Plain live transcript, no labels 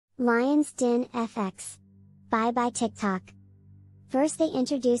LionsDenFX. Bye-bye TikTok. First they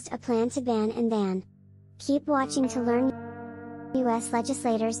introduced a plan to ban and then. Keep watching to learn. US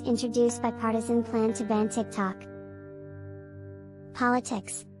legislators introduce bipartisan plan to ban TikTok.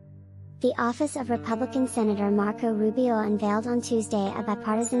 Politics. The office of Republican Senator Marco Rubio unveiled on Tuesday a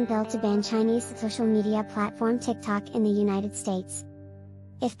bipartisan bill to ban Chinese social media platform TikTok in the United States.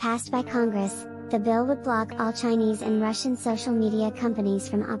 If passed by Congress, the bill would block all Chinese and Russian social media companies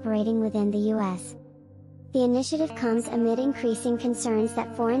from operating within the US. The initiative comes amid increasing concerns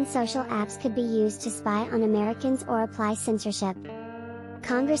that foreign social apps could be used to spy on Americans or apply censorship.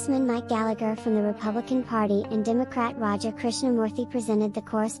 Congressman Mike Gallagher from the Republican Party and Democrat Raja Krishnamurthy presented the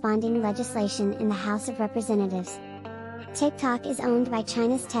corresponding legislation in the House of Representatives. TikTok is owned by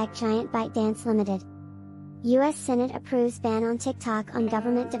China's tech giant ByteDance Limited. US Senate approves ban on TikTok on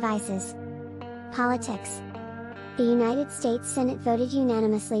government devices. Politics. The United States Senate voted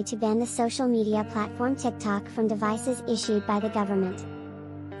unanimously to ban the social media platform TikTok from devices issued by the government.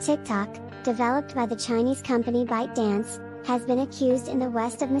 TikTok, developed by the Chinese company ByteDance, has been accused in the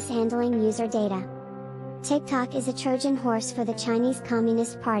West of mishandling user data. TikTok is a Trojan horse for the Chinese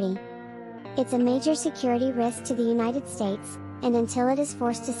Communist Party. It's a major security risk to the United States, and until it is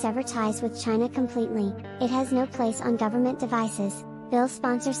forced to sever ties with China completely, it has no place on government devices, bill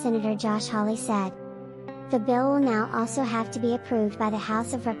sponsor Senator Josh Hawley said. The bill will now also have to be approved by the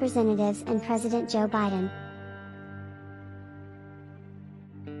House of Representatives and President Joe Biden.